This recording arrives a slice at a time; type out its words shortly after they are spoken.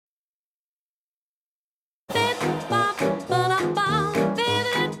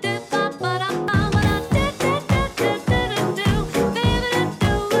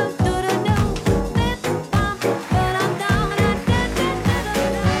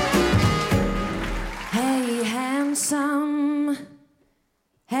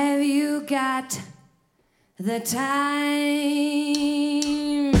got the time.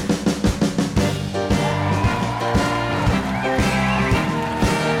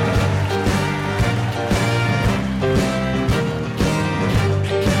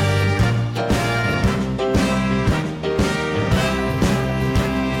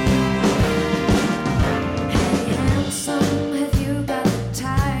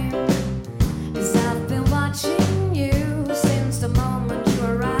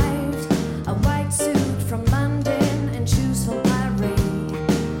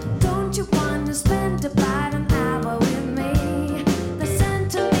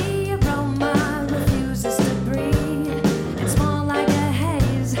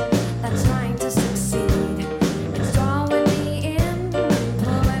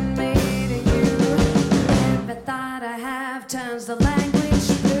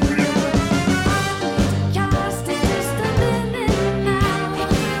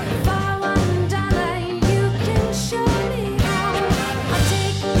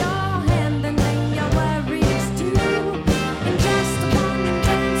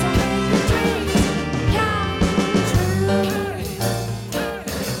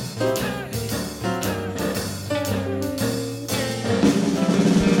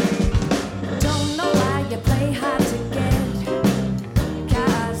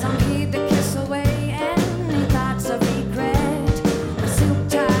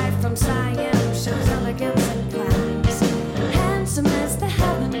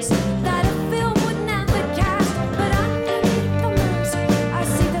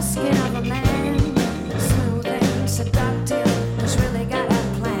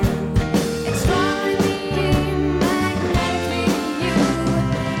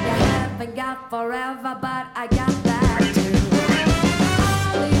 Forever, but I got that too.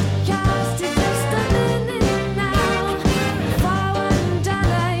 All it costs is just a minute now. For $1,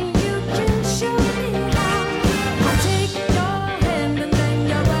 you can show me how. I'll take your hand and then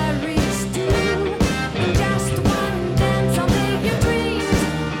your worries too. In just one dance, I'll make your dreams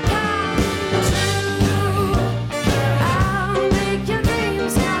come true. I'll make your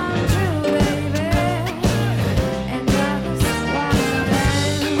dreams come true, baby. And just one dance.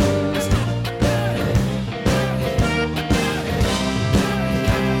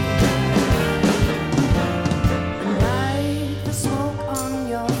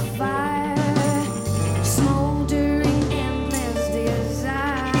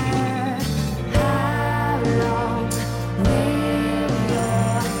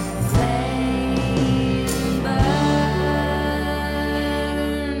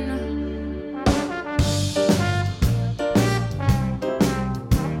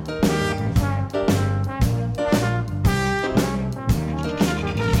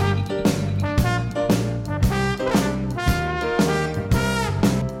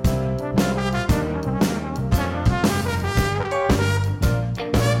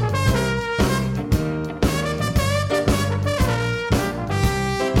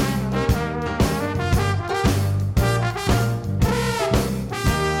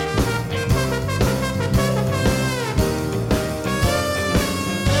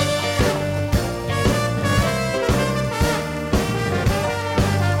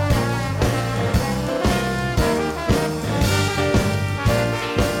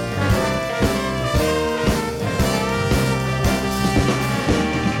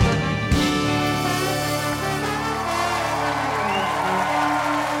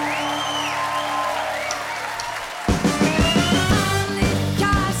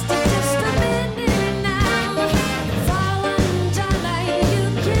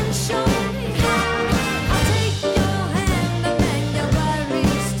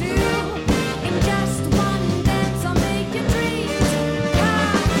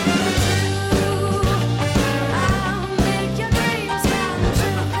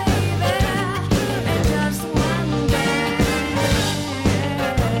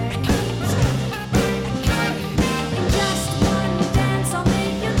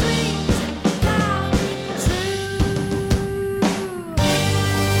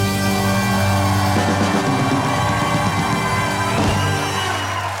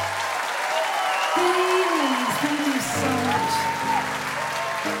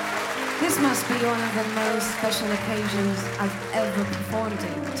 One of the most special occasions I've ever performed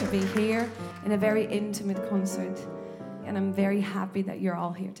in, to be here in a very intimate concert. And I'm very happy that you're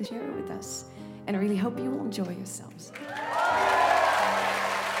all here to share it with us. And I really hope you will enjoy yourselves.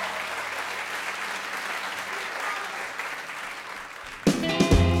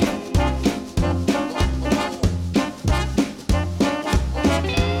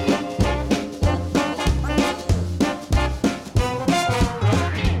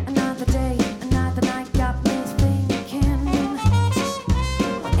 Another day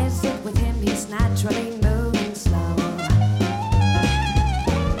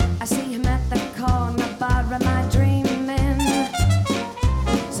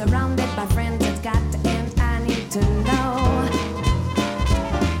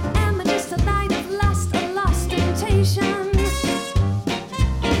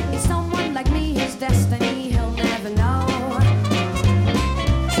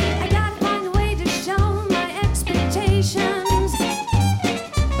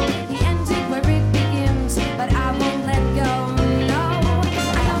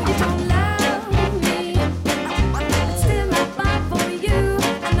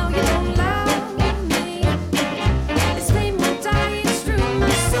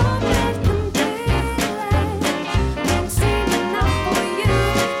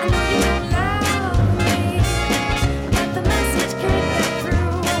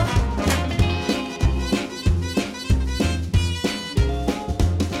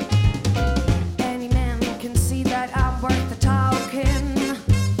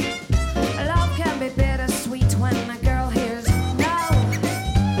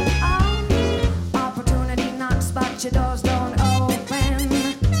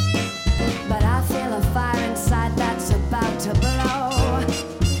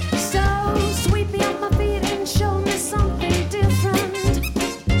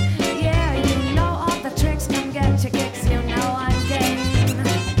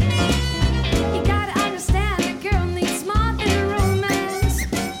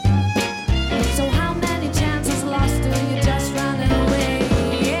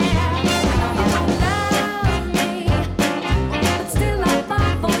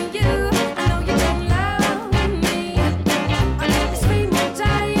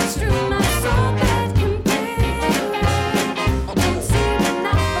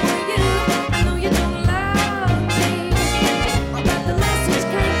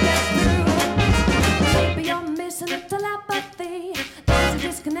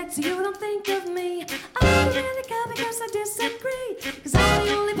disconnect so you don't think of me. I don't really care because I disagree, cause I'm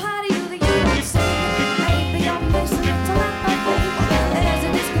the only part of you that you don't see. Maybe I'm missing telepathy. There's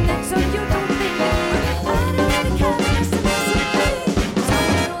a disconnect so you don't think of me. I don't really care because I disagree, cause I'm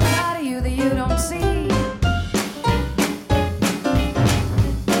the only part of you that you don't see.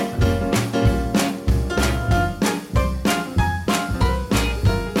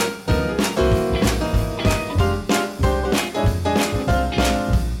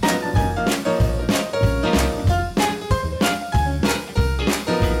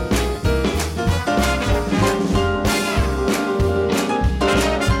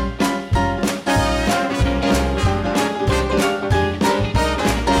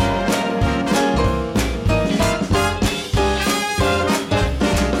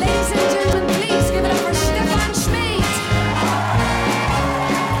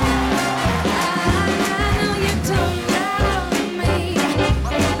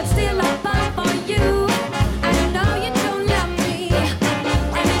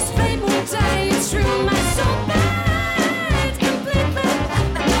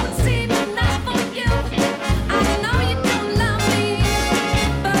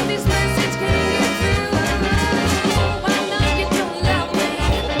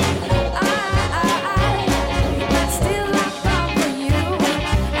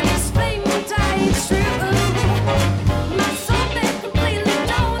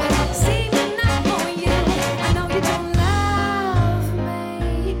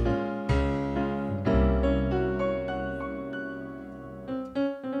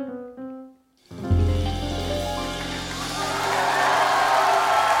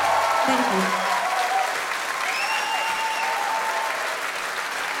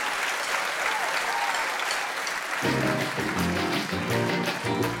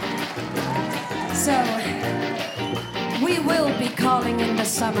 So, we will be calling in the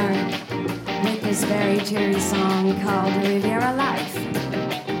summer with this very cheery song called Riviera Life.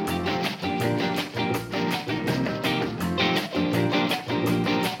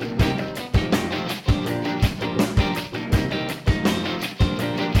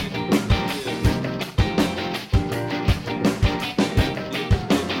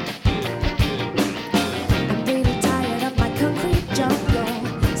 I'm really tired of my concrete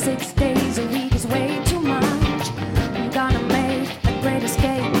jungle. 6 days a week is way too much. I'm gonna make a great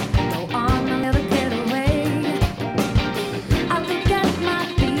escape, go on a little getaway. I think I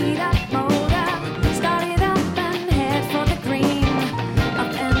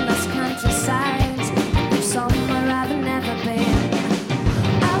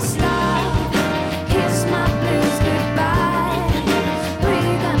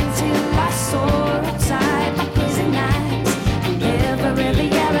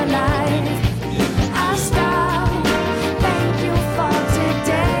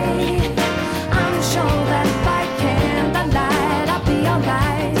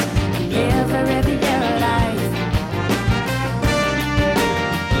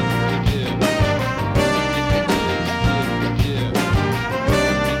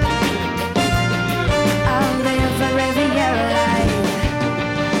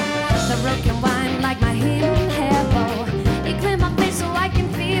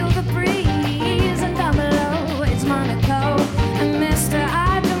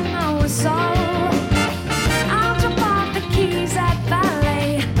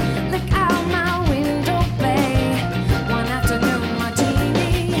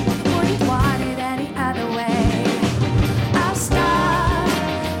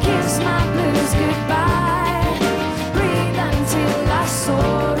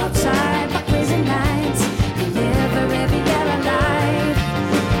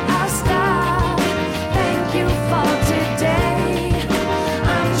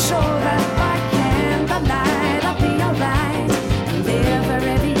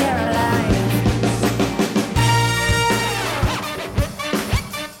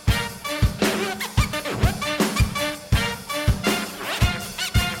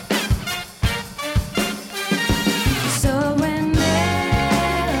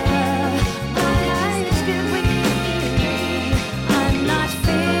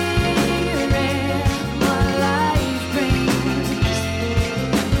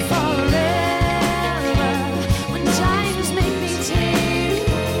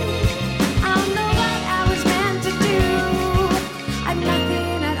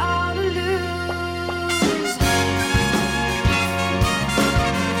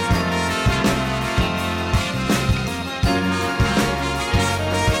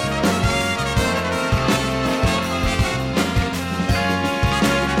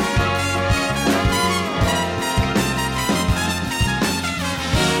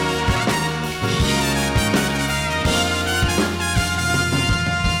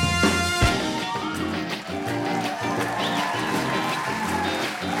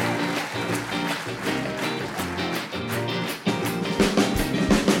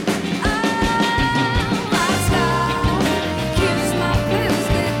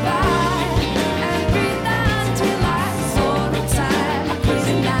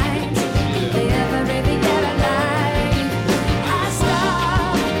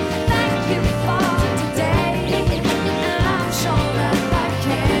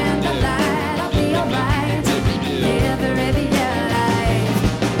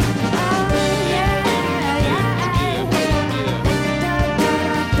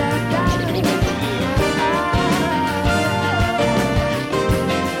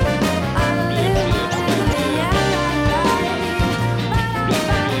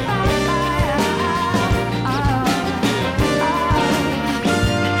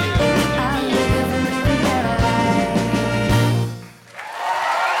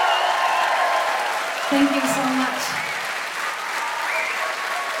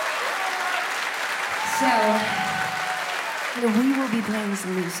be playing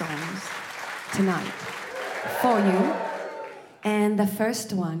some new songs tonight for you. And the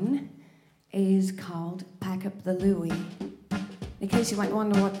first one is called Pack Up the Louie. In case you might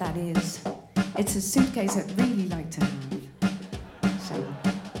wonder what that is, it's a suitcase I'd really like to have. So.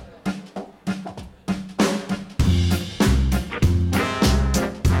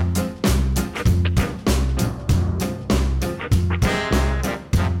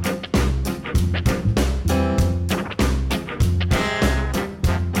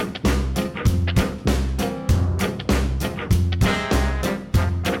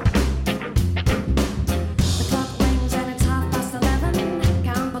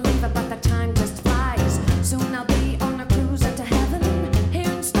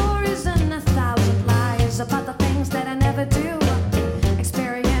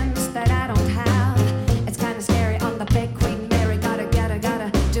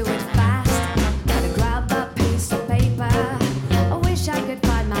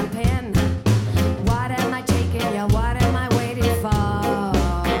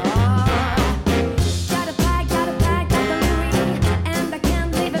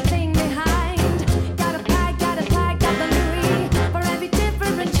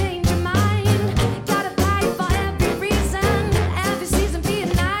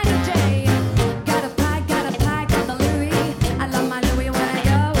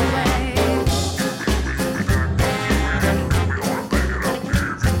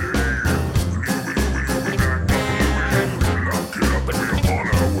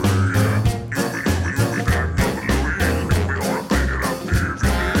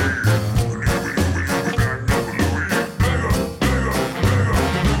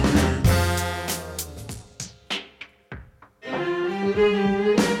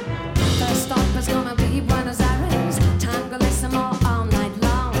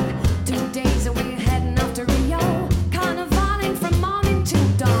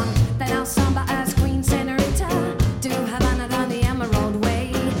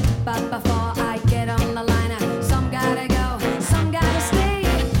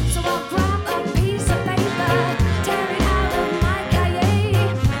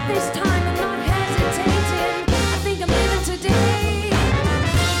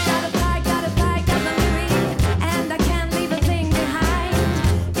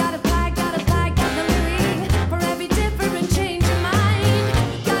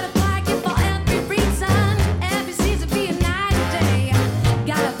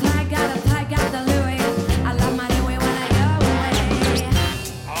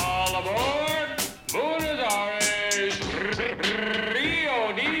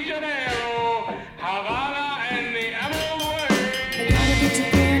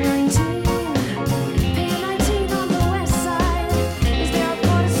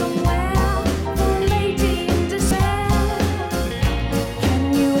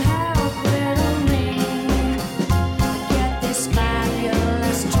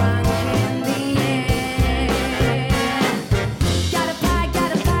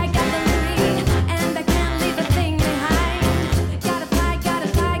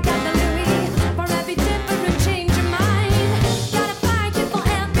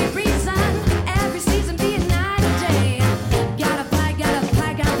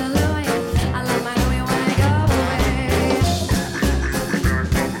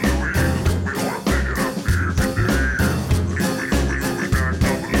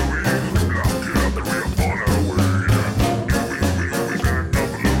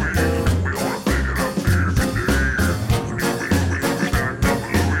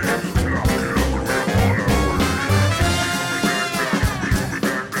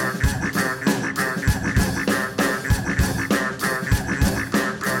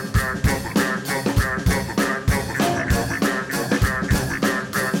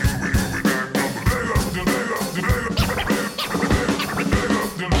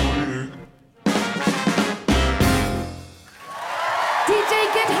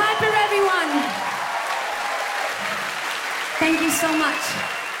 So much.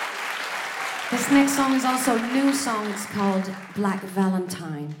 This next song is also a new song. It's called Black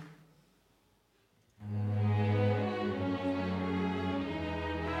Valentine.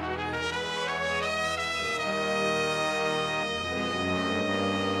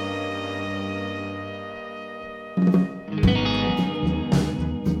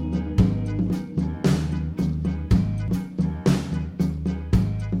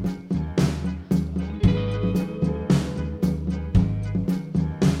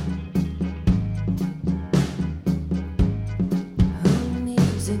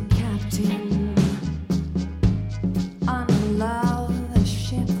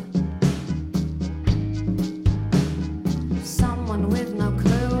 Someone will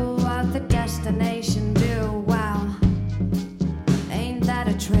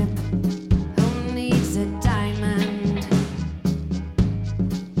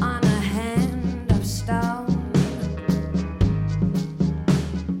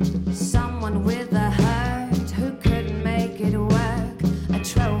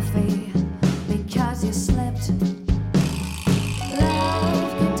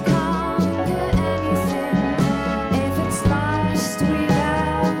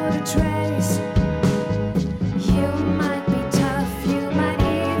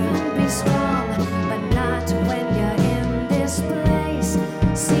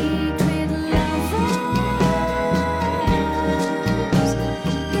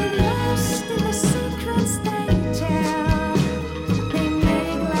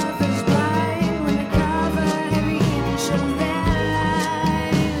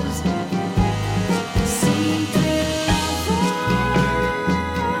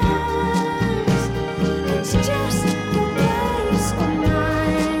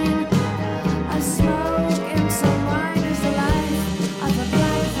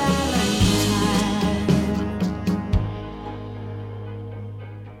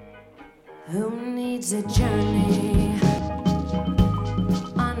Who needs a journey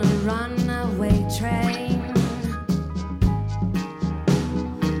on a runaway train?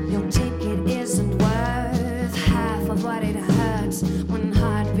 Your ticket isn't worth half of what it hurts when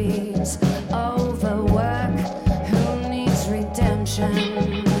heart beats overwork. Who needs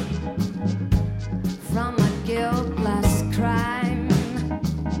redemption from a guiltless crime?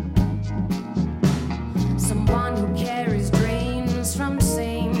 Someone who carries dreams from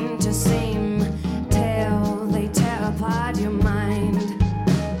seam to seam till they tear apart your mind.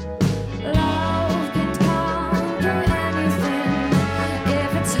 Love can't conquer anything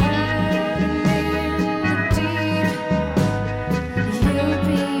if it's hurting in the deep. You'll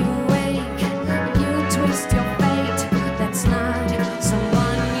be awake, you twist your fate. That's not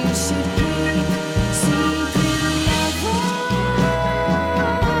someone you should keep. Secret lovers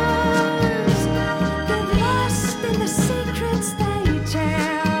get lost in the secrets they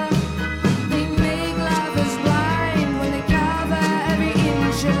tell. They make lovers blind when they cover every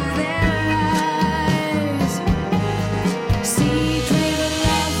inch of their lives. Secret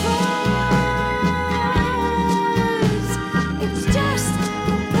lovers, it's just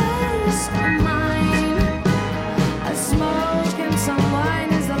a place of mine. A smoke and some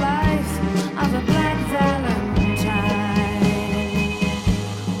wine is the life of a black valentine.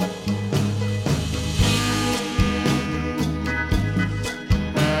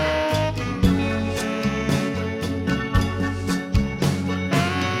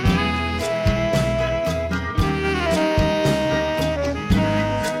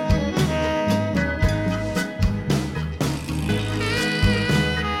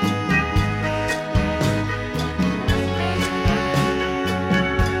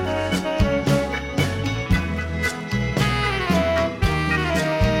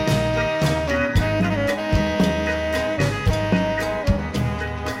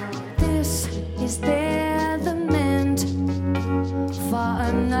 This is their lament for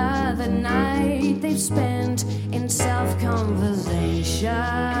another night they've spent in self-conversation.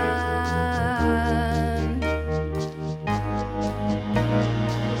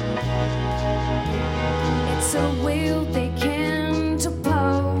 It's a will they can't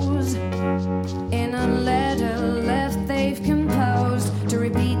oppose. In a letter left they've composed to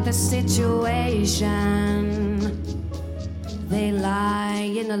repeat the situation. They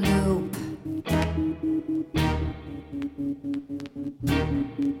lie in a loop.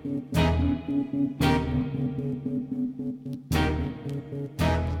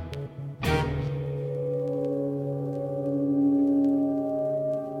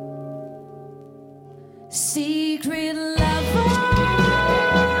 Secret lovers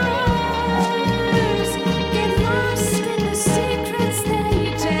get lost in the secrets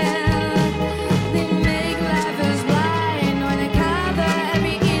they tell. They make lovers blind when they cover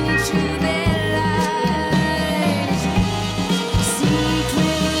every inch of their lives.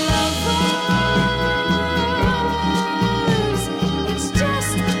 Secret lovers, it's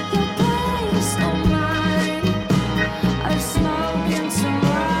just your place or mine. A smoke and some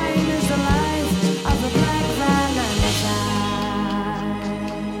wine is the life of a black valentine.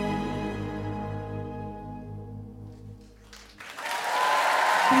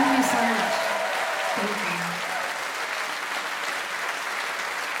 Thank you so much. Thank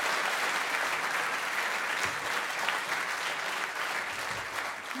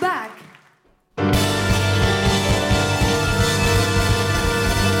you. Back.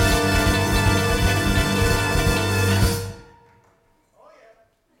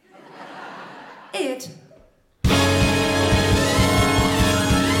 It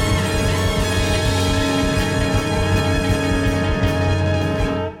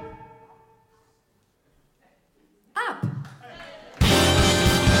up.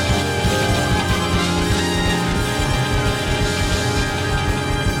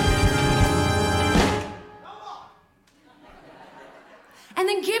 And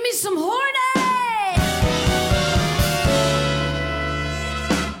then give me some horny.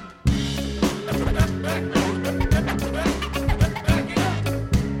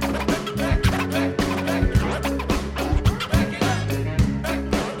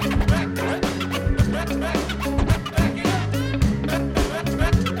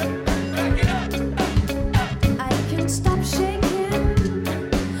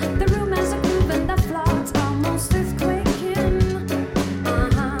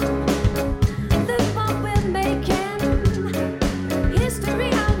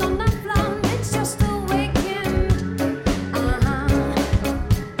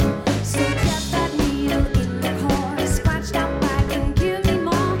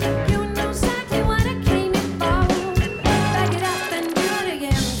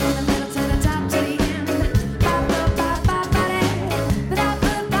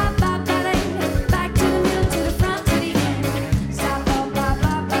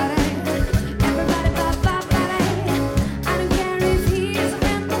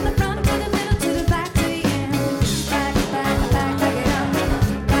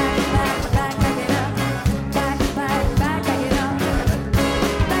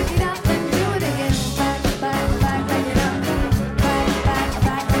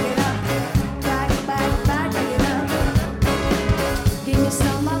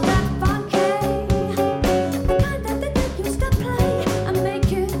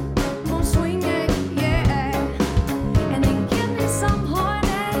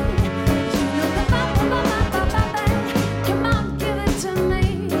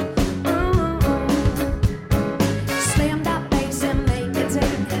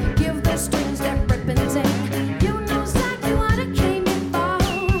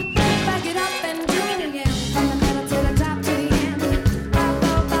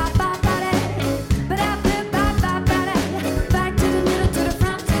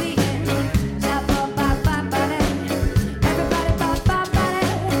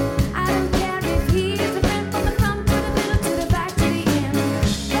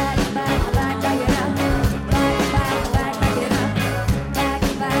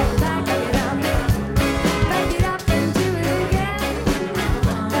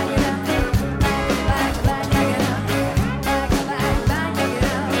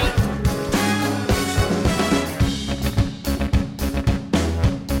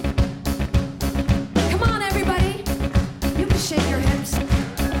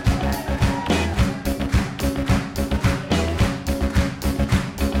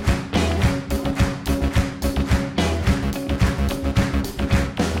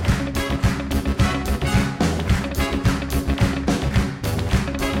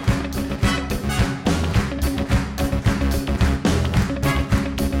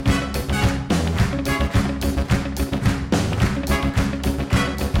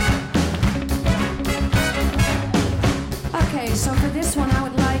 this one, I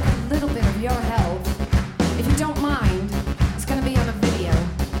would like a little bit of your help. If you don't mind, it's gonna be on a video.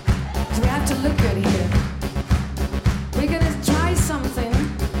 So we have to look good here. We're gonna try something,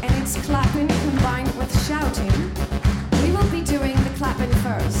 and it's clapping combined with shouting. We will be doing the clapping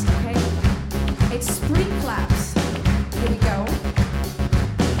first, okay? It's 3 claps. Here we go.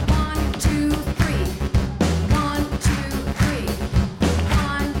 1, 2, 3. 1, 2, 3.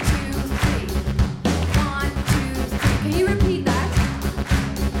 1, 2, 3. 1, 2, 3. Can you repeat that?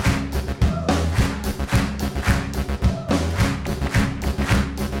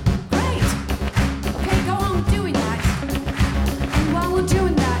 Great. Okay, go on doing that. And while we're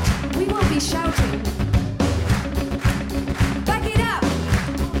doing that, we will be shouting. Back it up.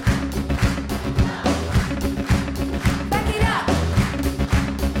 Back it up.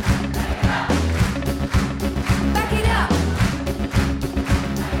 Back it up.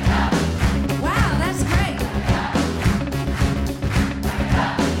 Wow, that's great.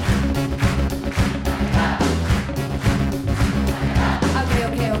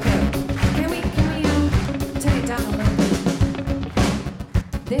 Okay. Can we take it down a little bit?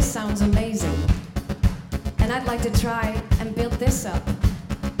 This sounds amazing. And I'd like to try and build this up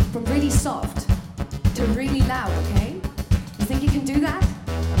from really soft to really loud, okay? You think you can do that?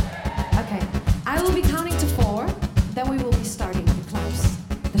 Okay. I will be counting to 4, then we will be starting the claps,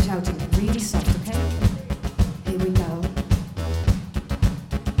 the shouting, really soft, okay? Here we go.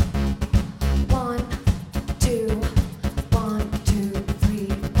 1, 2, 1, 2, 3,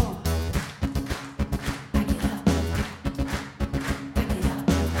 4. Back it up. Back it up.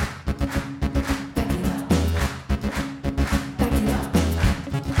 Back it up. Back it up.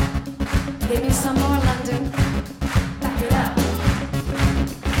 Give me some more London. Back it up.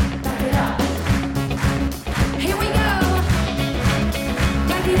 Back it up. Here we go.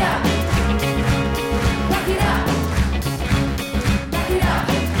 Back it up. Back it up. Back it up.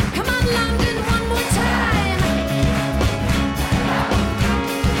 Come on, London, one more time.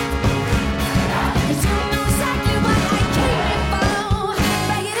 'Cause you know exactly what I came for.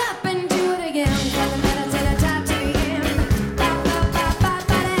 Back it up and do it again. From the middle to the top to the end. Ba ba ba ba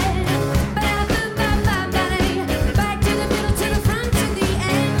ba da. Ba ba ba ba ba da.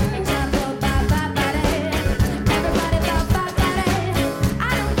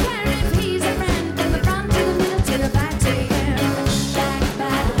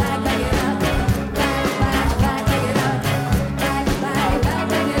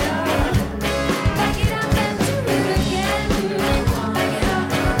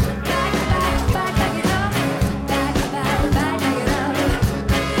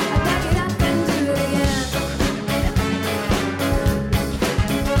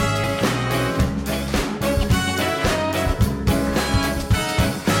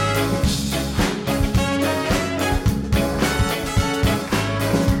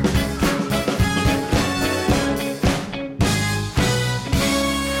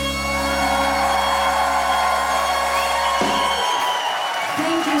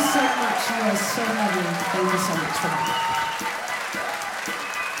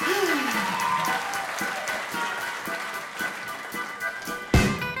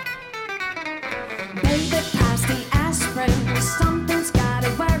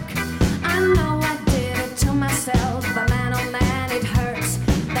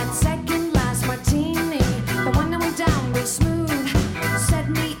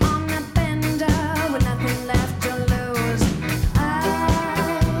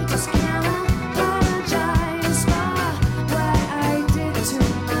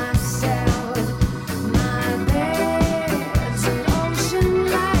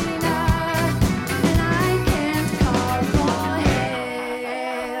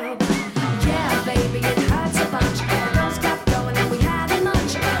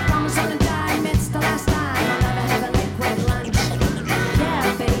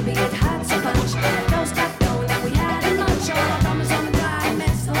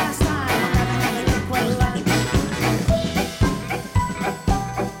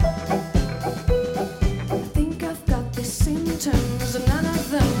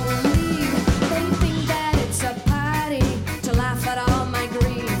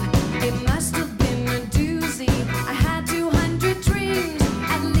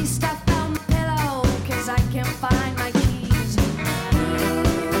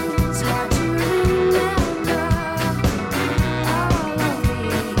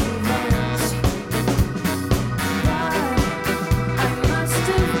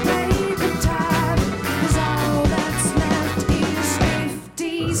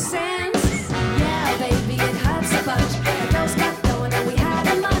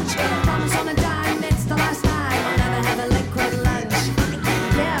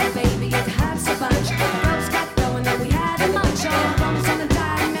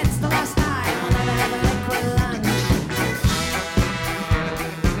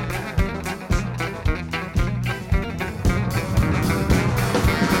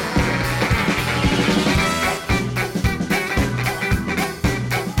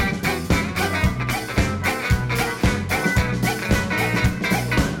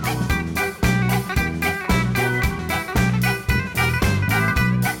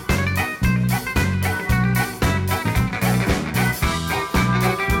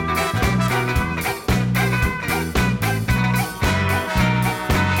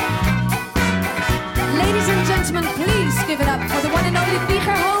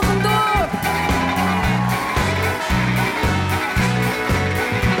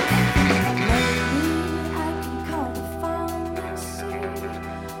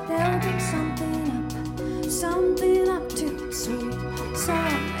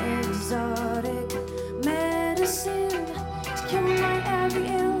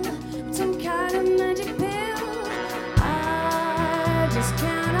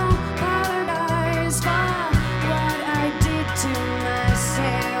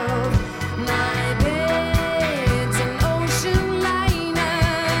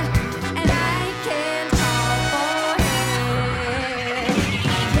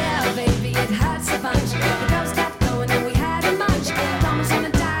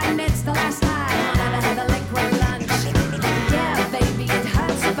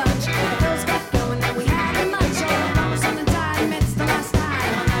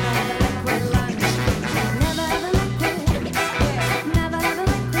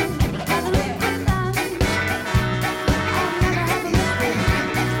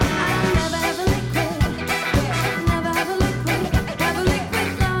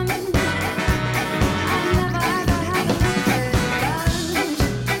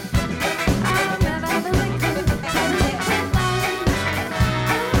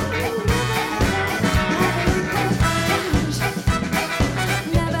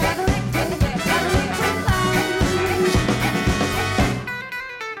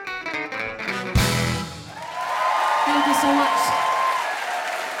 so much.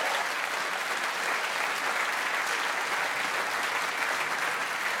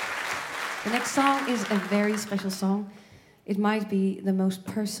 The next song is a very special song. It might be the most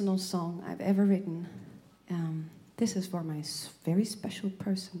personal song I've ever written. This is for my very special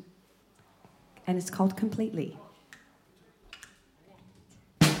person. And it's called Completely.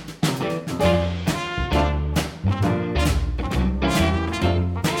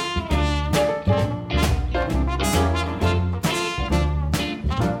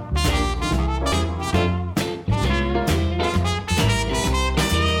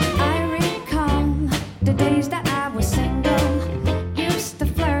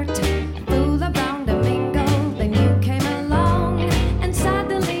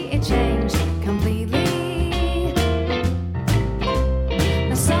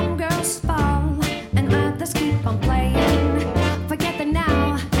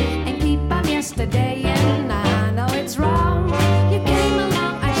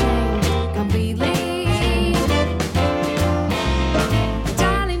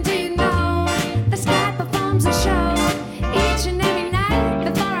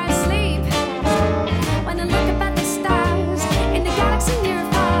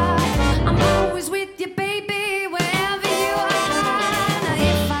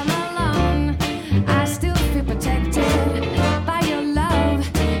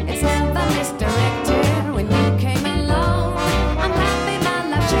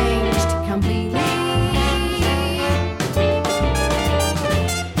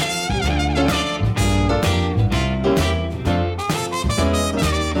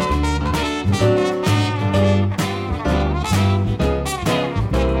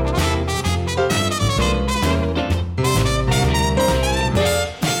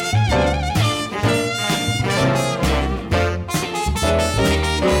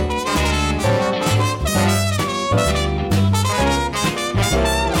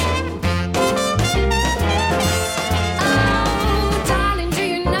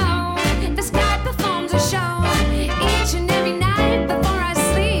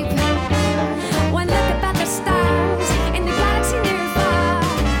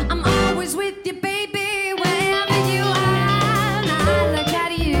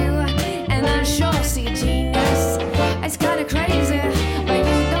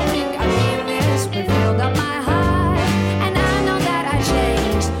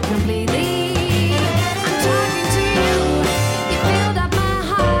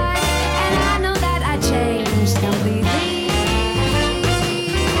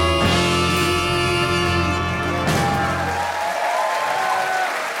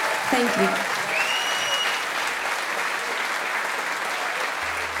 Thank you.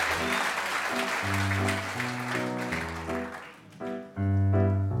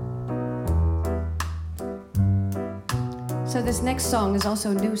 So this next song is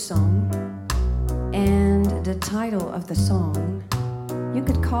also a new song, and the title of the song, you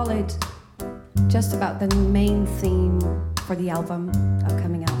could call it just about the main theme for the album,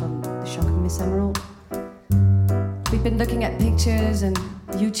 upcoming album, The Shocking Miss Emerald. We've been looking at pictures and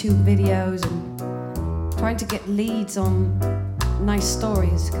YouTube videos and trying to get leads on nice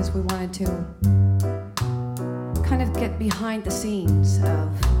stories because we wanted to kind of get behind the scenes of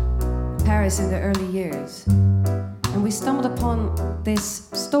Paris in the early years. And we stumbled upon this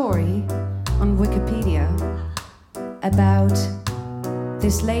story on Wikipedia about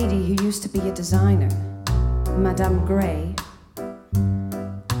this lady who used to be a designer, Madame Gray.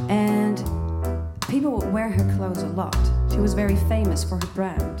 And people would wear her clothes a lot. She was very famous for her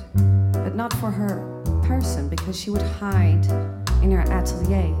brand, but not for her person, because she would hide in her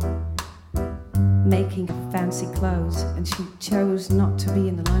atelier making fancy clothes, and she chose not to be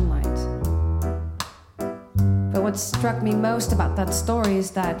in the limelight. But what struck me most about that story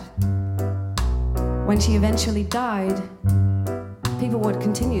is that when she eventually died, people would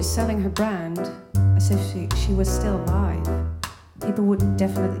continue selling her brand as if she was still alive. People would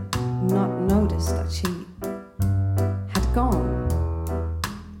definitely not notice that she had gone.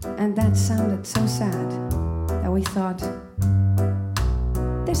 And that sounded so sad that we thought,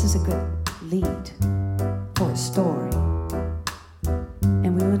 this is a good lead for a story.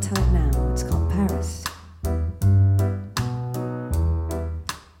 And we will tell it now. It's called Paris.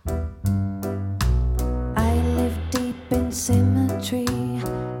 I live deep in symmetry,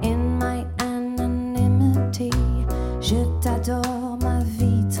 in my anonymity. Je t'adore, ma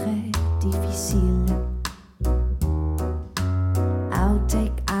vie très difficile. I'll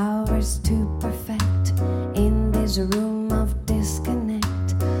take hours to perfect in this room of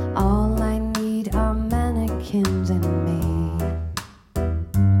disconnect. All I need are mannequins and me.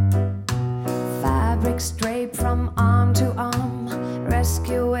 Fabrics draped from arm to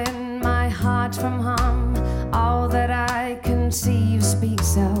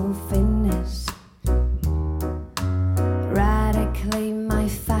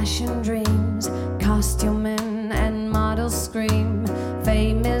fashion dreams, costuming and models scream.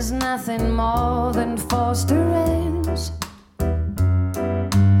 Fame is nothing more than forced arrest.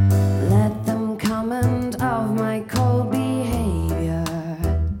 Let them comment of my cold behavior.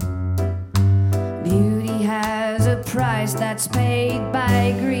 Beauty has a price that's paid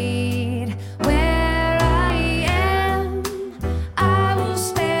by greed. Where I am, I will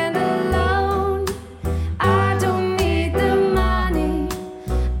stand alone. I don't need the money,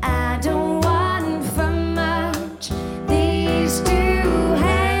 I don't want for much. These two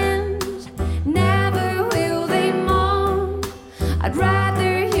hands, never will they mourn. I'd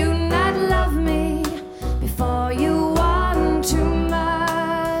rather you not love me before you want too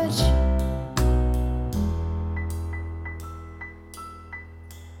much.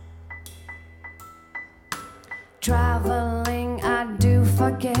 Traveling, I do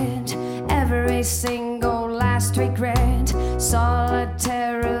forget every single last regret.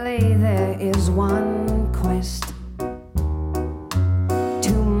 Solitarily, there is one quest.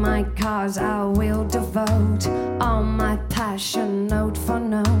 To my cause, I will devote all my passion, note for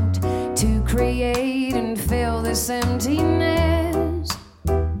note, to create and fill this emptiness.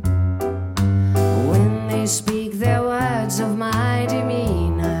 When they speak their words of my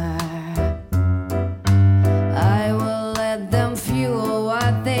demeanor, I will let them fuel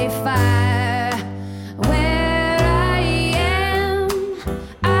what they fire. Where I am,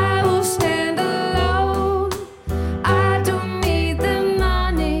 I will stand alone. I don't need the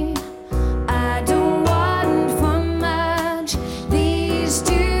money, I don't want for much. These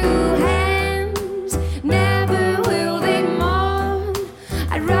two hands, never will they mourn.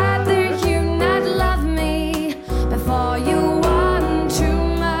 I'd rather you not love me before you want too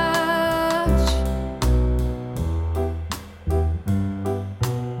much.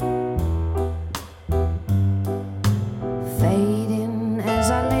 Fading as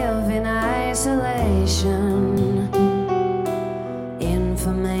I live in isolation.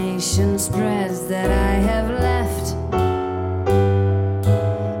 Information spreads that I have left.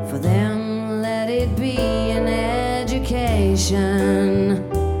 For them, let it be an education.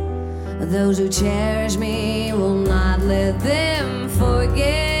 Those who cherish me will not let them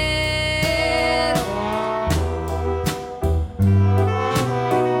forget.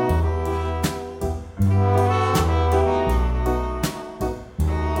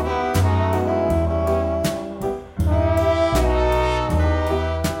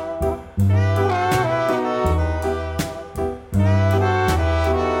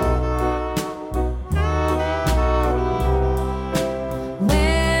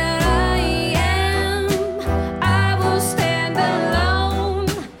 Where I am, I will stand alone.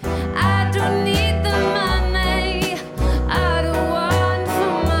 I don't need the money, I don't want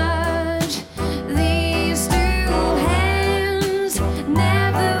for much. These two hands,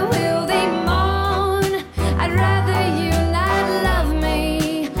 never will they mourn. I'd rather you not love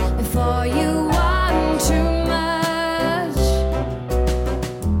me before you want too much.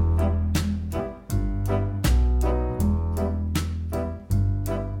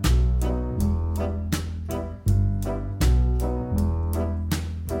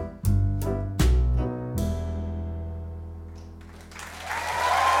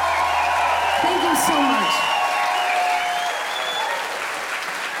 Thank you so much.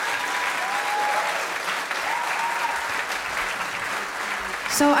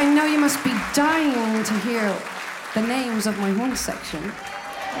 So I know you must be dying to hear the names of my horn section.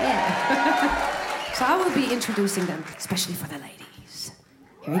 Yeah. So I will be introducing them, especially for the ladies.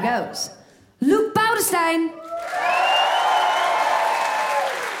 Here he goes. Luke Boudestein.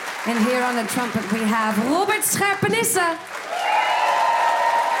 And here on the trumpet we have Robert Scherpenisse.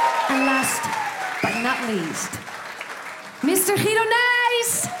 And last but not least, Mr. Guido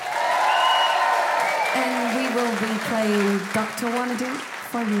Nijs. And we will be playing Dr. Wanadu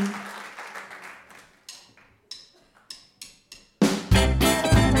for you.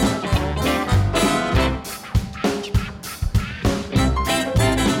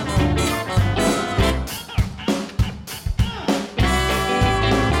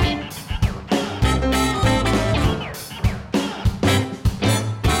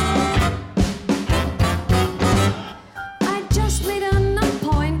 I just made an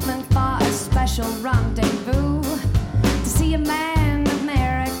appointment for a special rendezvous to see a man of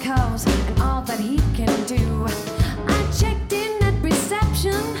miracles.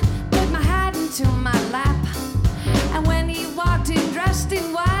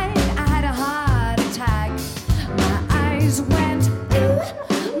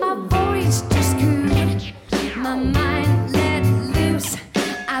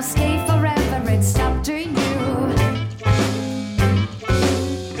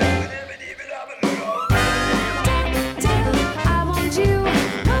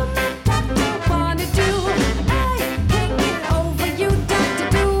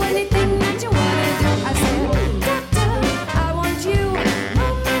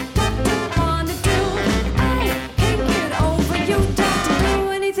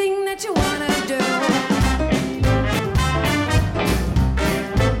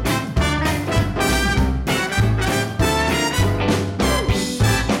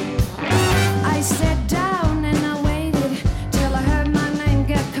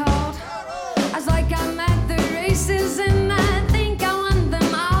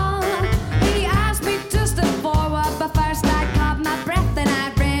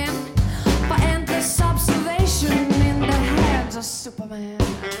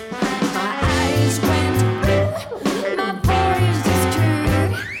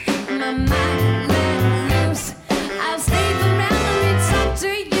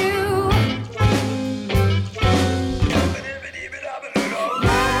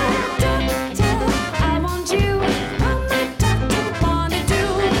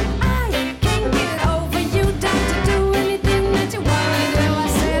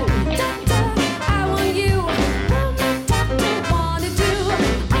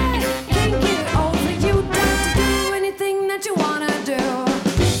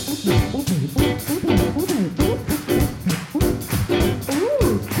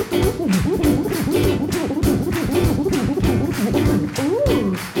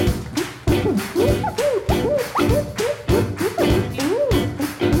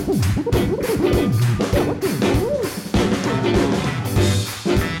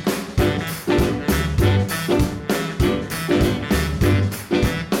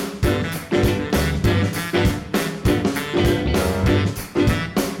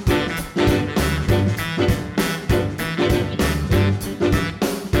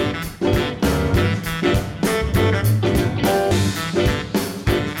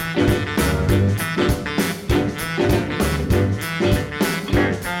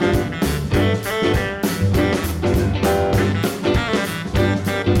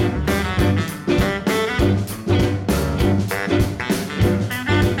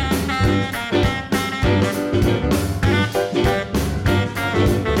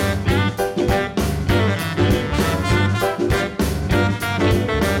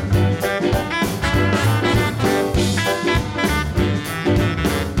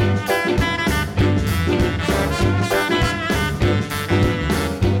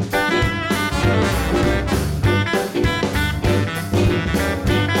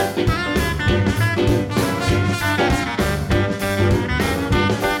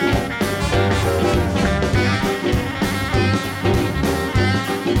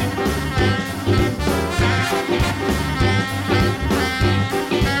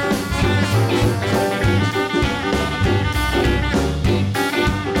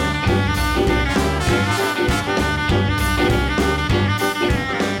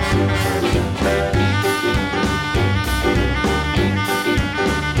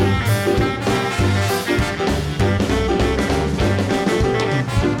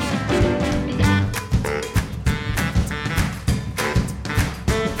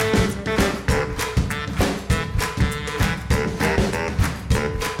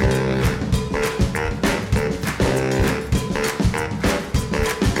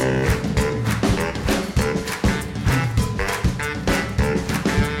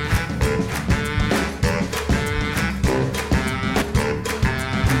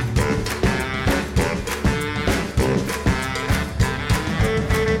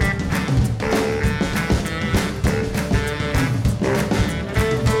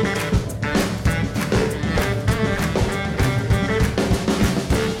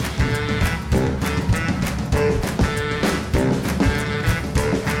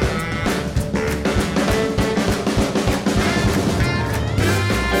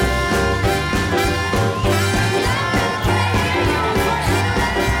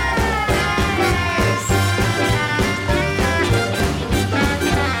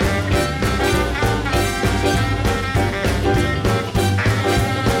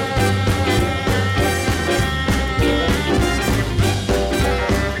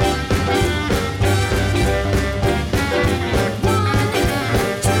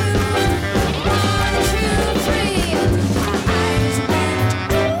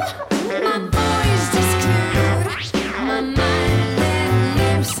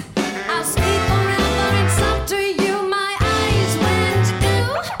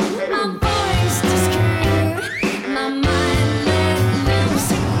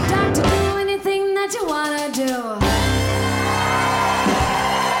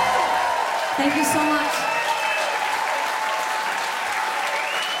 Thank you so much.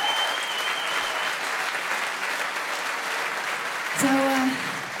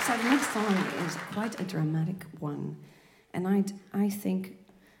 So the next song is quite a dramatic one, and I think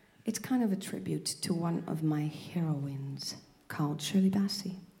it's kind of a tribute to one of my heroines called Shirley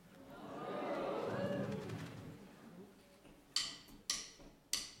Bassey.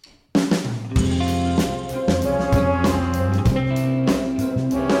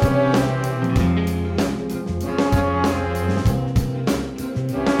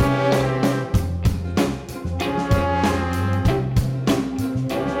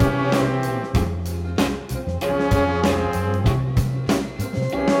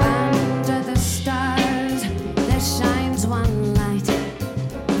 Under the stars, there shines one light.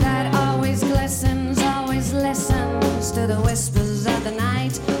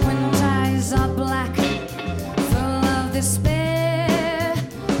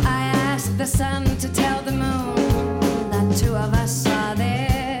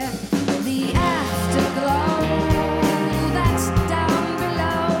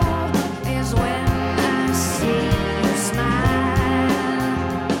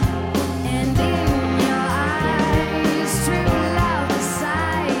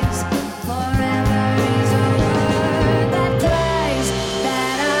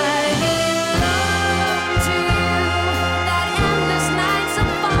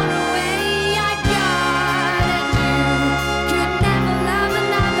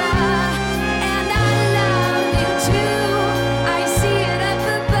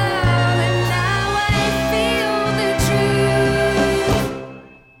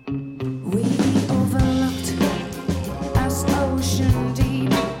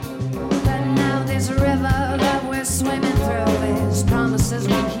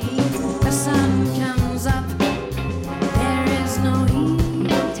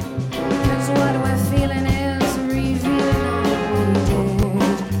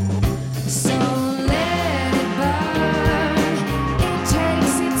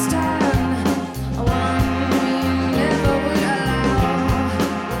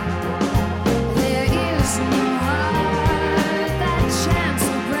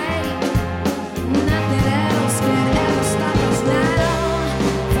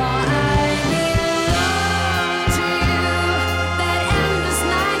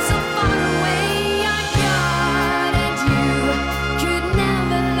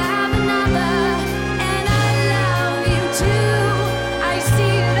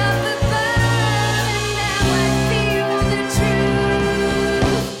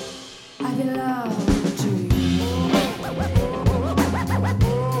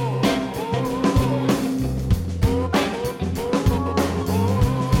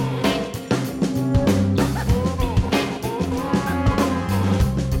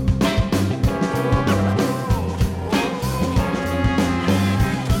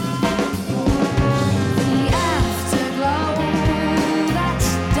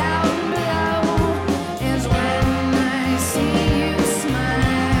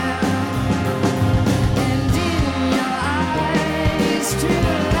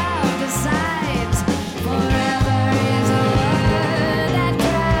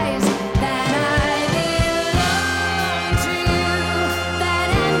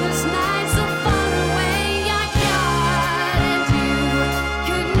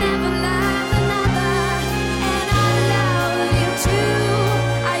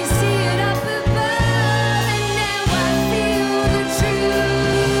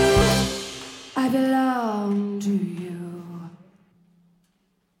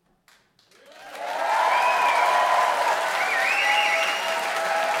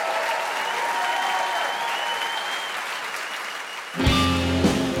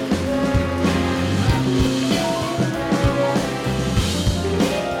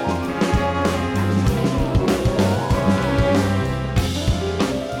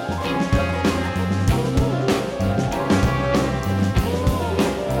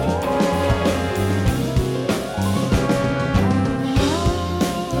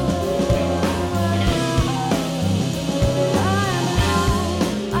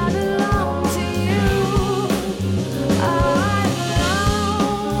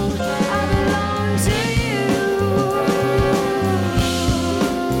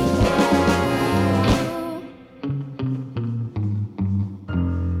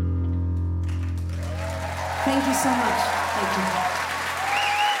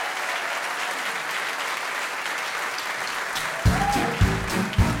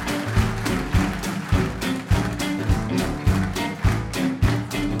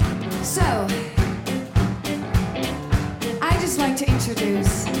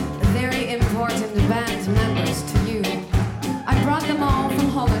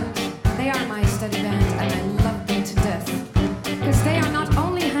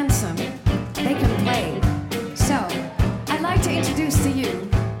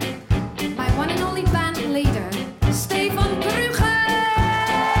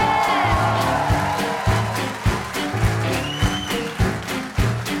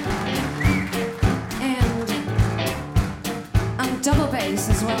 bass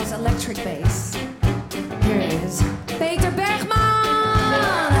as well as electric bass. Here it is. Peter Bergman!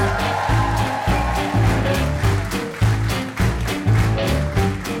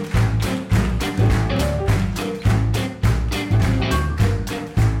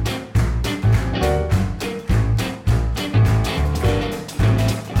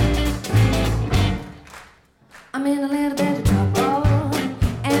 I'm in a little bit of trouble,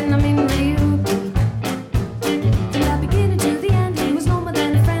 and I'm in real deep. From the beginning to the end, he was no more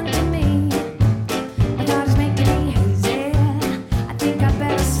than a friend to me. My thought is making me hazy. I think I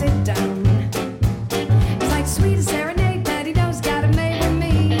better sit down. It's like sweetest serenade that he knows got it made with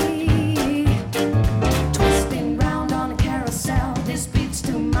me. Twisting round on a carousel, this beat's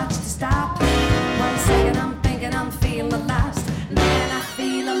too much to stop. 1 second I'm thinking I'm feeling lost, and then I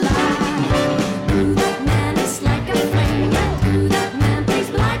feel alive. Ooh, that man is like a flame. Ooh, that man plays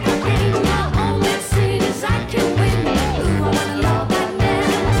me like a game. My only sin is I can win. Ooh, I wanna love that man.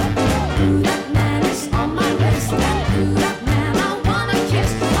 Ooh, that man is on my list. Ooh, that man I wanna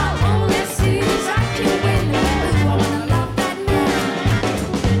kiss. My only sin is I can win. Ooh, I wanna love that man.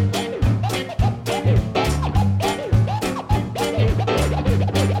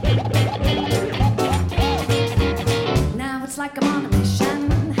 Now it's like I'm on a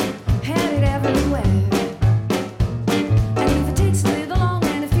mission, headed everywhere. And if it takes a little long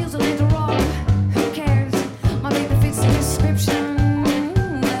and it feels a little raw, who cares? My baby fits the description,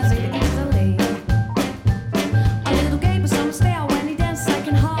 does it easily. A little gay but some stale when he dances I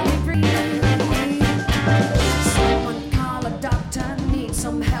can hardly breathe. Someone call a doctor, need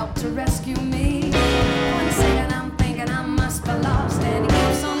some help to rescue me. 1 second I'm thinking I must be lost, and he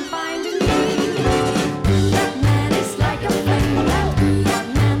keeps on finding me. That man is like a flame. That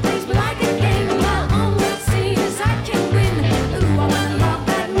man plays me like a game. My only sin is I can win. Ooh, I wanna love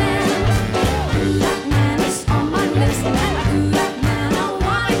that man. Ooh, that man is on my list. Ooh, that man I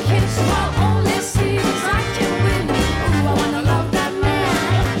wanna kiss. My only sin is I can win. Ooh, I wanna love that man.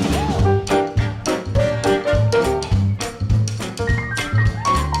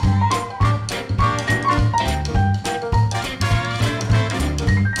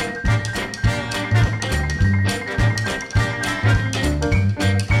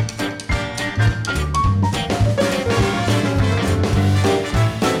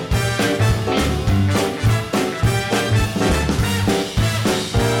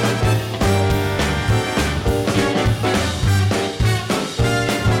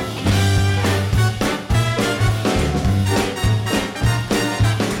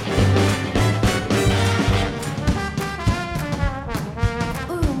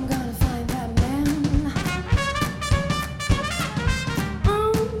 Ooh, I'm gonna find that man.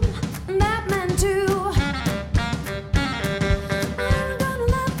 And that man too. I'm gonna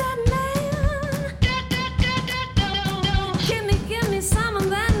love that man. Give me some of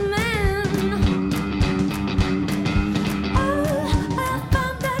that man. Oh, I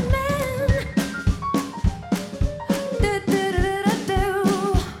found that man. Do, do, do, do, do.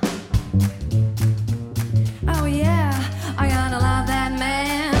 Oh yeah, I gotta love that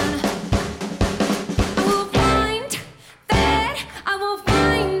man. I will find that, I will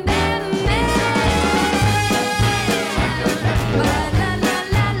find that man. La la la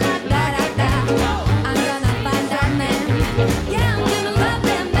la la da da da. I'm gonna find that man. Yeah, I'm gonna love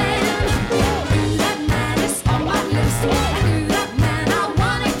that man. Ooh, that man is on my list. Ooh, that man I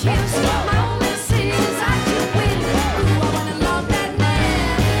wanna kiss. My only sin is I can win. Ooh, I wanna love that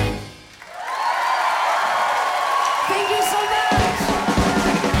man. Thank you so much.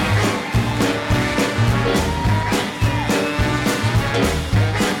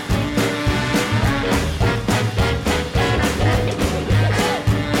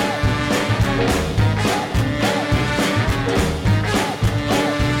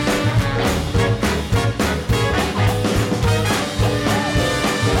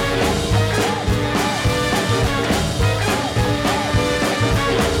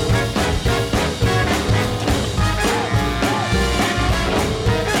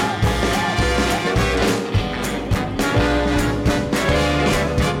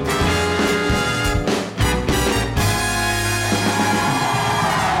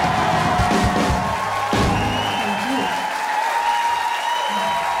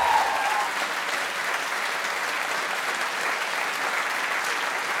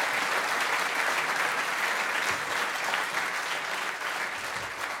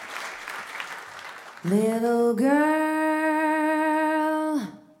 Little girl,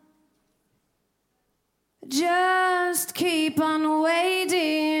 just keep on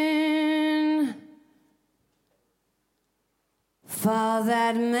waiting for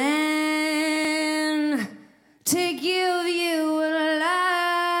that man to give you a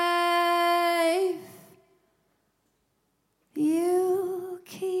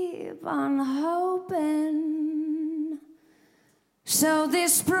on hoping so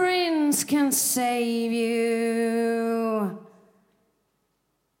this prince can save you.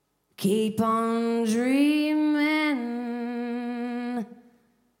 Keep on dreaming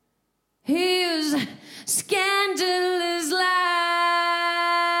his scandalous lies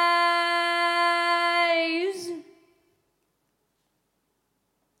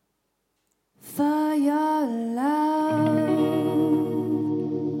for your love.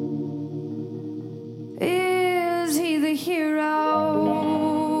 Is he the hero?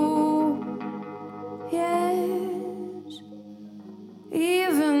 Yes,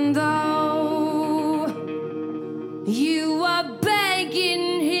 even though you are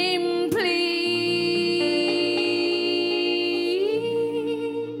begging him, please.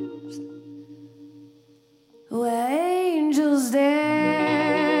 Were angels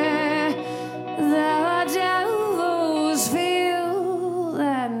there, the devils feel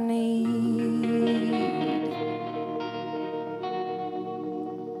that need.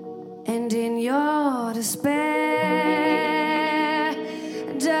 And in your despair,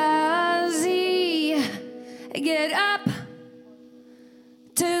 does he get up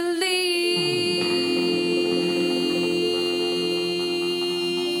to leave?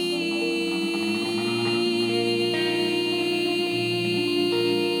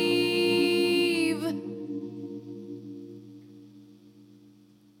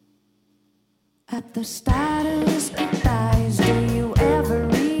 At the start of his goodbyes, do you ever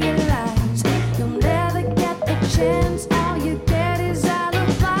realize you'll never get the chance? All you get is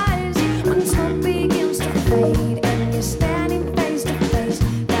alibis. When smoke begins to fade and you're standing face to face,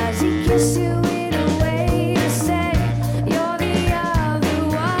 does he kiss you in a way to say you're the other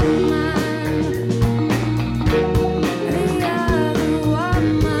woman? The other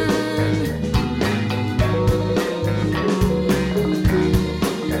woman.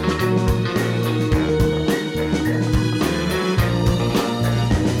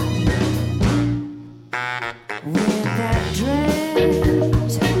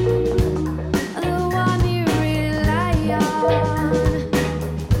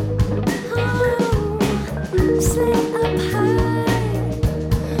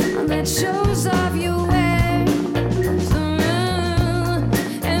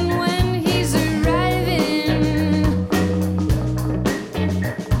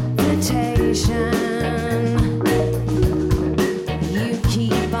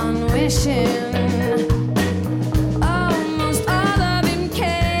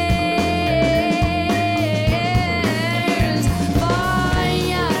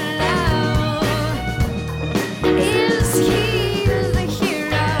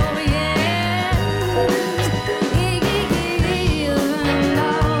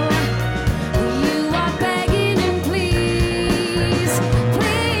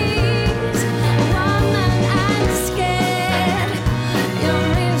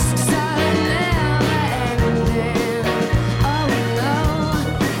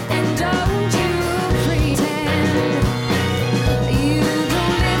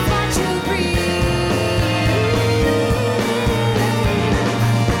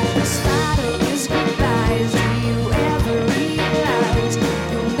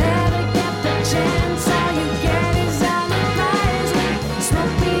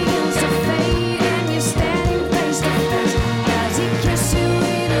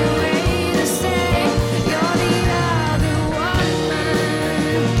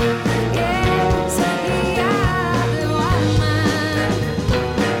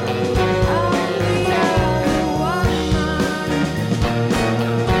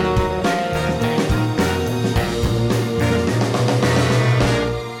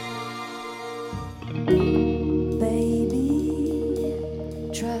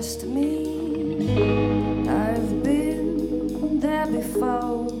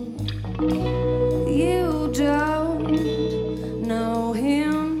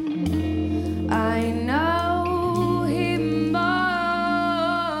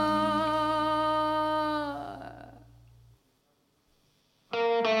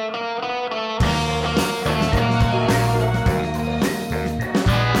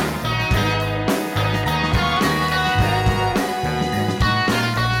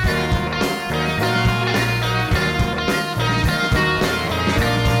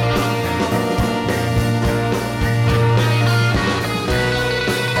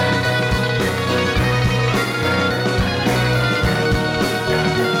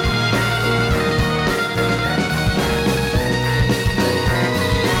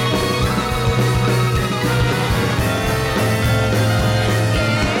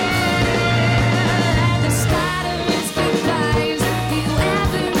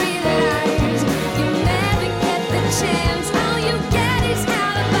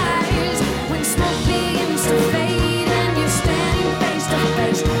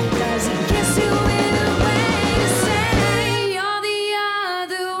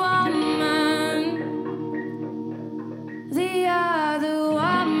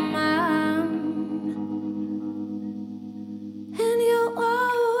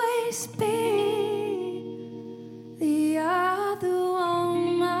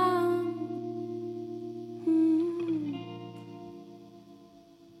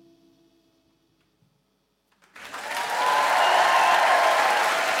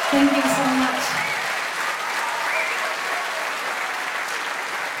 Thank you so much.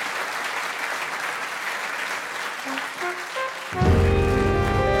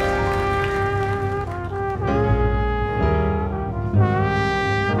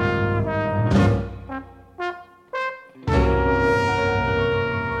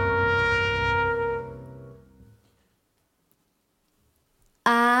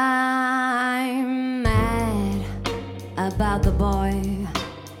 I'm mad about the boy,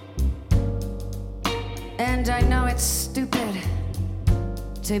 and I know it's stupid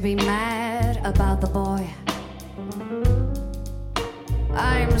to be mad about the boy.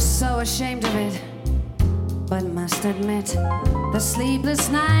 I'm so ashamed of it, but must admit the sleepless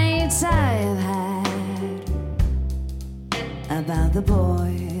nights I've had about the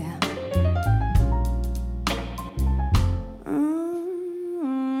boy.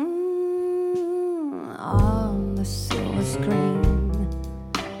 On the silver screen,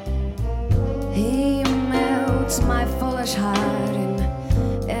 he melts my foolish heart in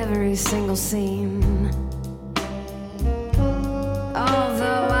every single scene.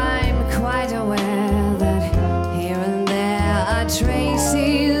 Although I'm quite aware that here and there are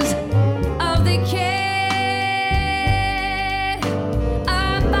traces of the kid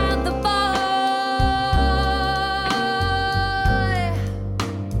about the boy.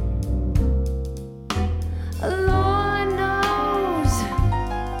 Lord knows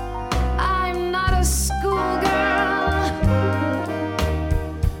I'm not a schoolgirl.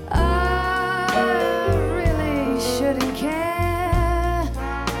 I really shouldn't care.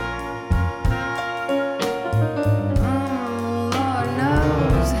 Lord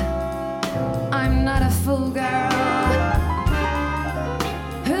knows I'm not a fool girl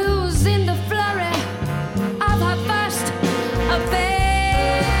who's in the flurry of her first affair.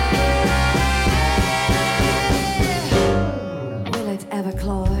 Will it ever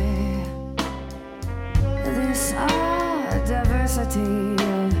cloy this odd diversity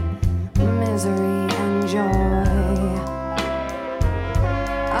of misery and joy?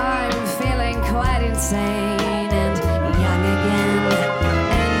 I'm feeling quite insane and young again,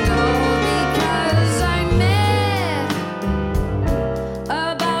 and all because I'm mad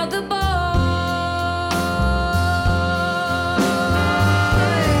about the boy.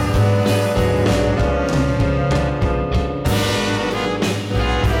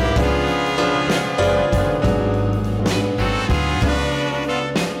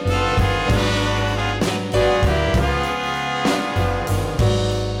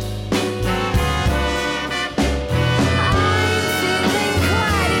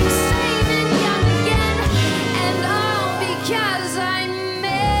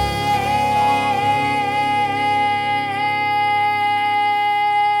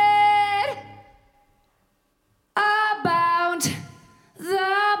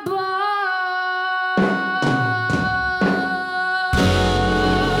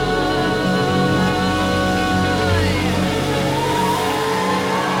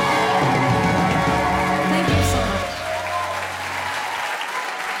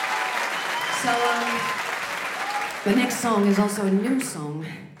 The next song is also a new song,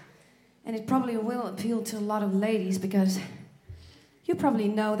 and it probably will appeal to a lot of ladies because you probably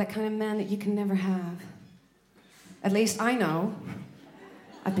know that kind of man that you can never have. At least I know.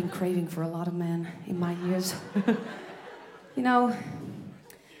 I've been craving for a lot of men in my years. You know,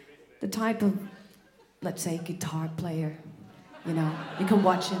 the type of, let's say, guitar player. You know, you can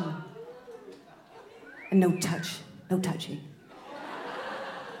watch him and no touching.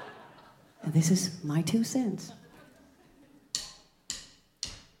 And this is my 2 cents.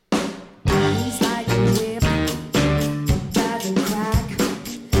 He's like a whip, doesn't crack.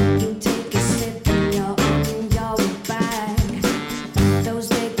 You take a sip and you're on your back. Those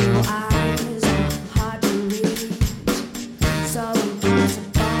big blue eyes are hard to reach, so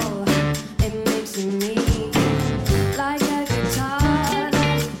impossible it makes me like a guitar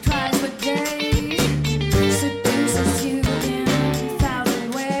that tries for days, seduces you in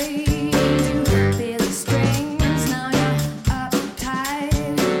 1,000 ways. You feel the string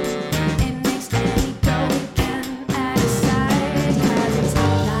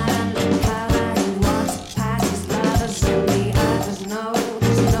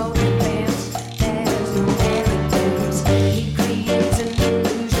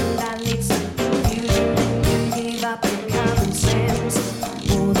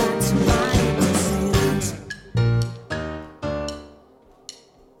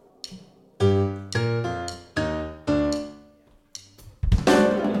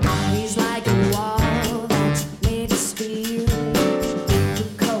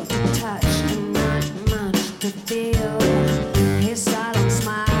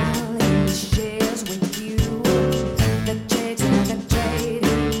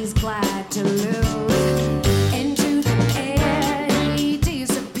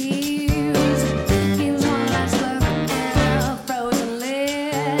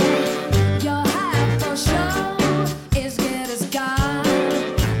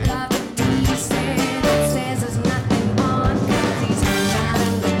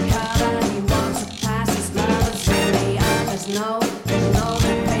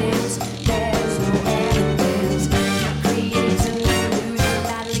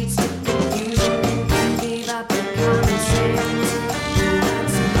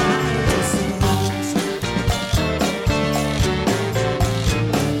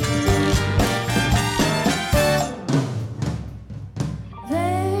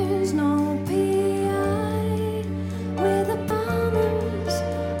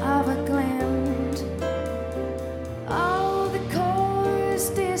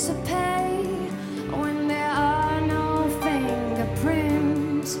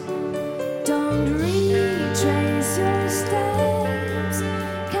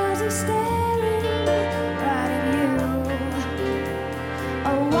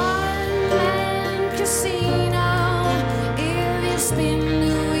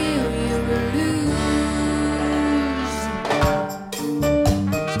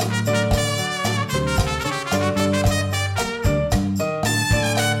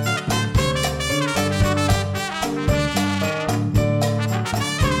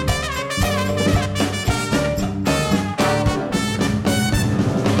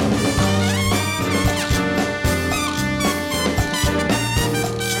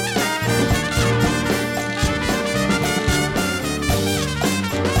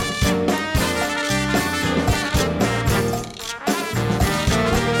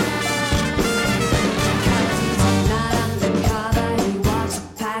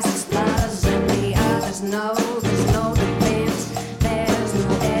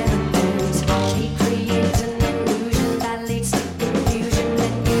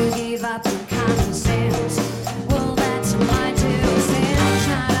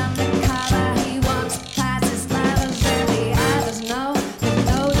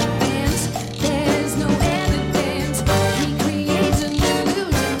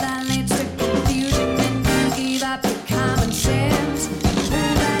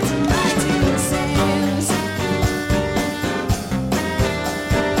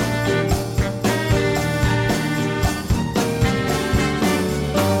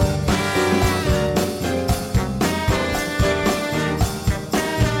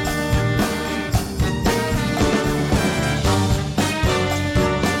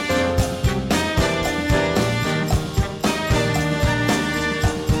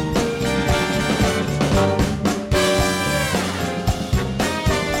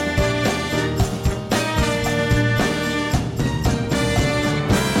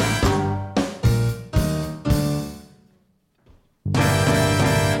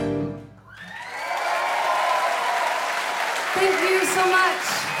so much.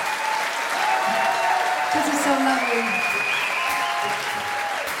 This is so lovely.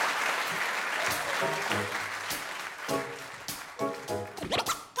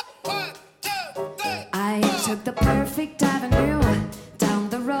 I took the perfect avenue down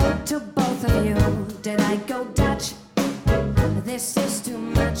the road to both of you. Did I go Dutch? This is too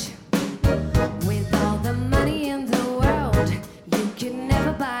much. With all the money in the world, you can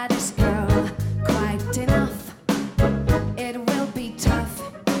never buy this girl quite enough. It will be tough.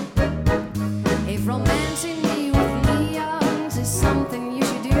 If romancing me with neons is something you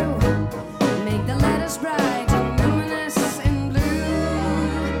should do, make the letters bright and luminous and blue,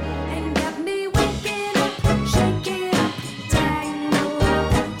 and get me waking up, shaking up, tangled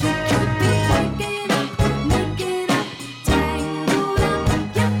up. You could be waking up, making up, tangled up.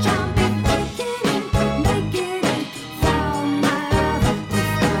 You can't be faking it, making it for my love. If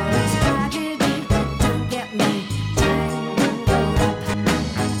all is tragedy, don't get me tangled up.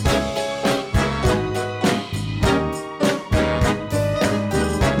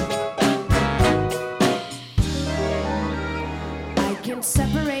 I can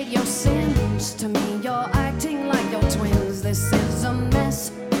separate your sins. To me, you're acting like your twins. This is a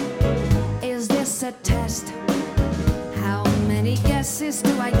mess. Is this a test? How many guesses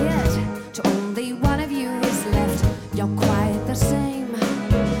do I get? To only one of you is left. You're quite the same.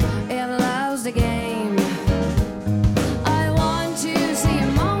 It loves the game. I want to see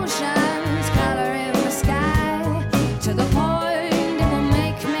emotions, color in the sky, to the point it will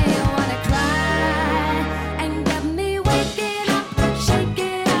make me wanna cry, and get me waking up,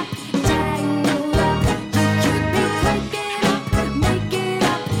 shaking up, tangled up. You could be waking up, making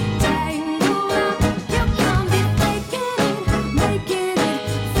up, tangled up. You can't be faking it, making it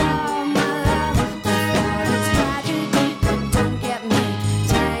for my love. Before it's tragedy, don't get me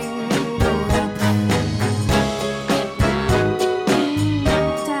tangled up.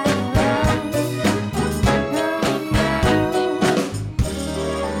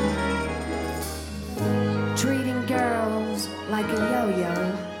 Treating girls like a yo-yo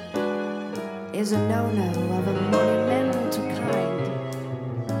is a no-no of a monumental kind.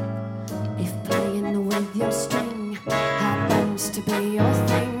 If playing with your string happens to be your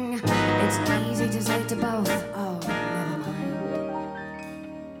thing, it's easy to say to both, oh, never mind.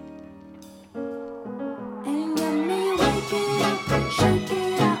 And get me waking up,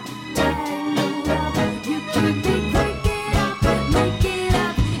 shaking up, tangled up. You could be waking up, making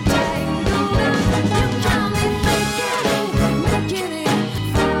up, tangled up. You can't be faking it, making it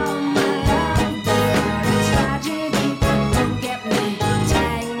for my love. Before it's tragedy, don't get me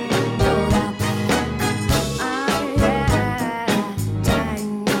tangled up. Ah, yeah,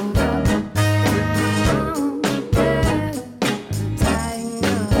 tangled up.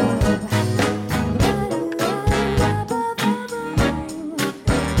 Tangled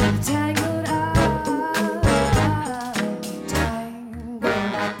up.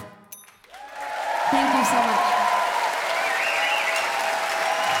 Thank you so much.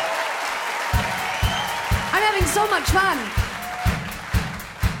 I'm having so much fun.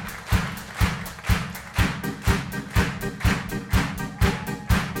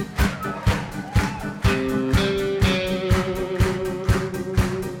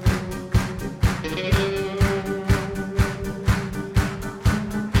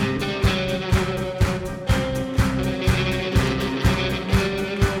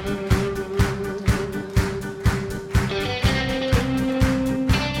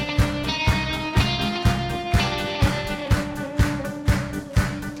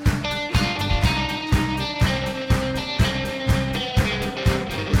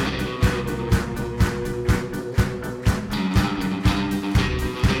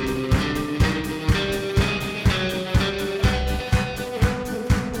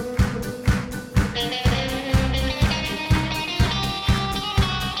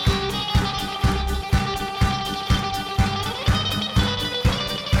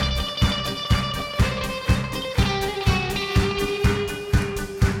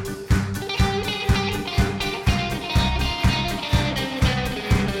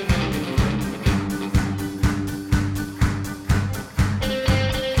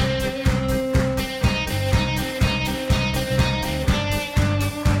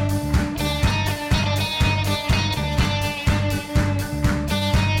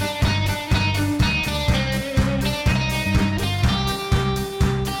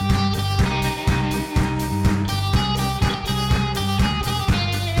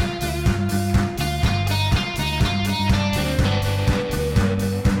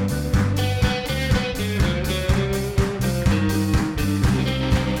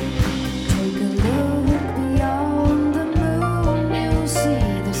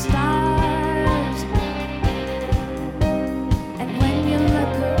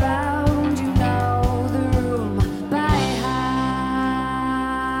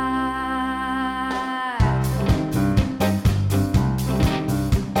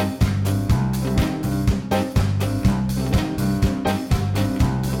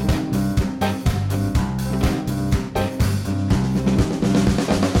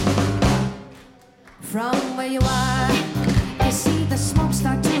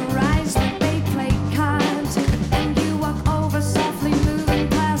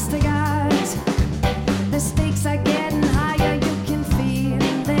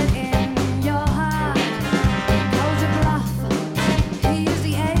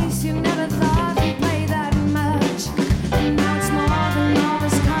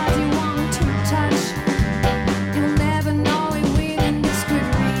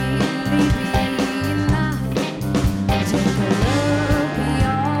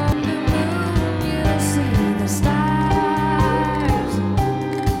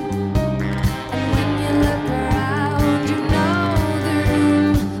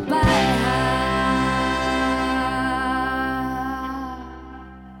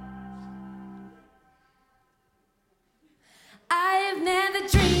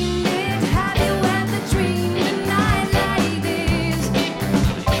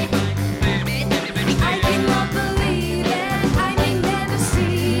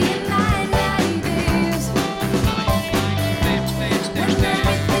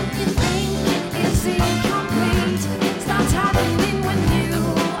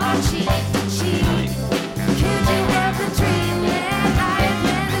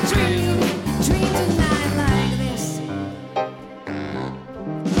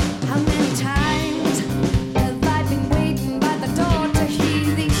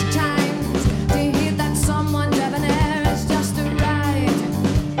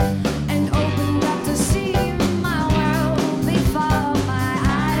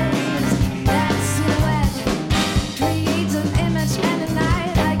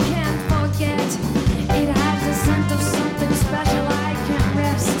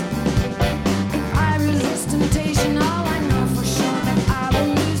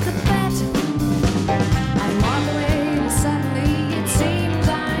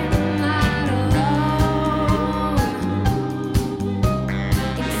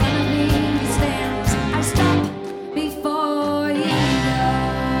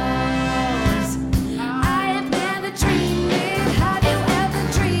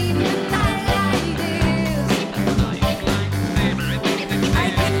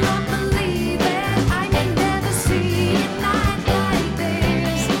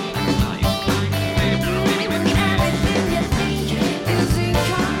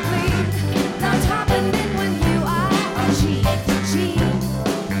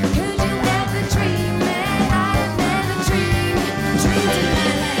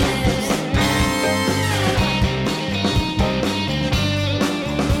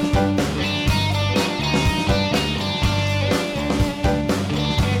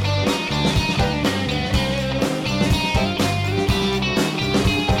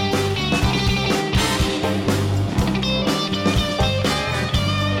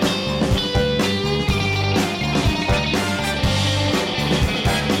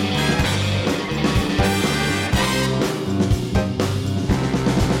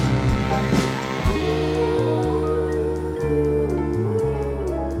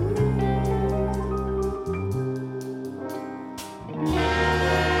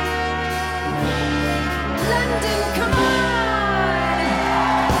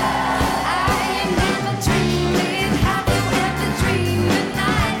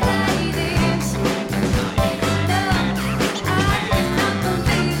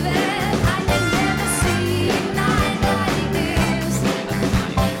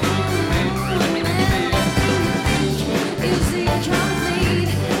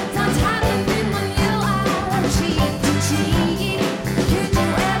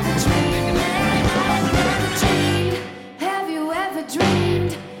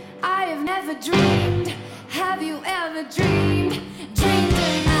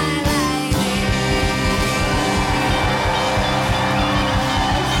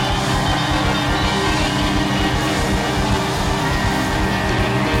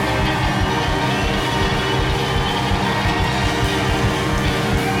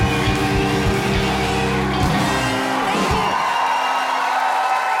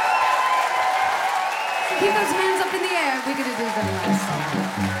 we're gonna do the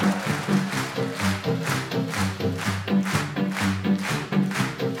last song.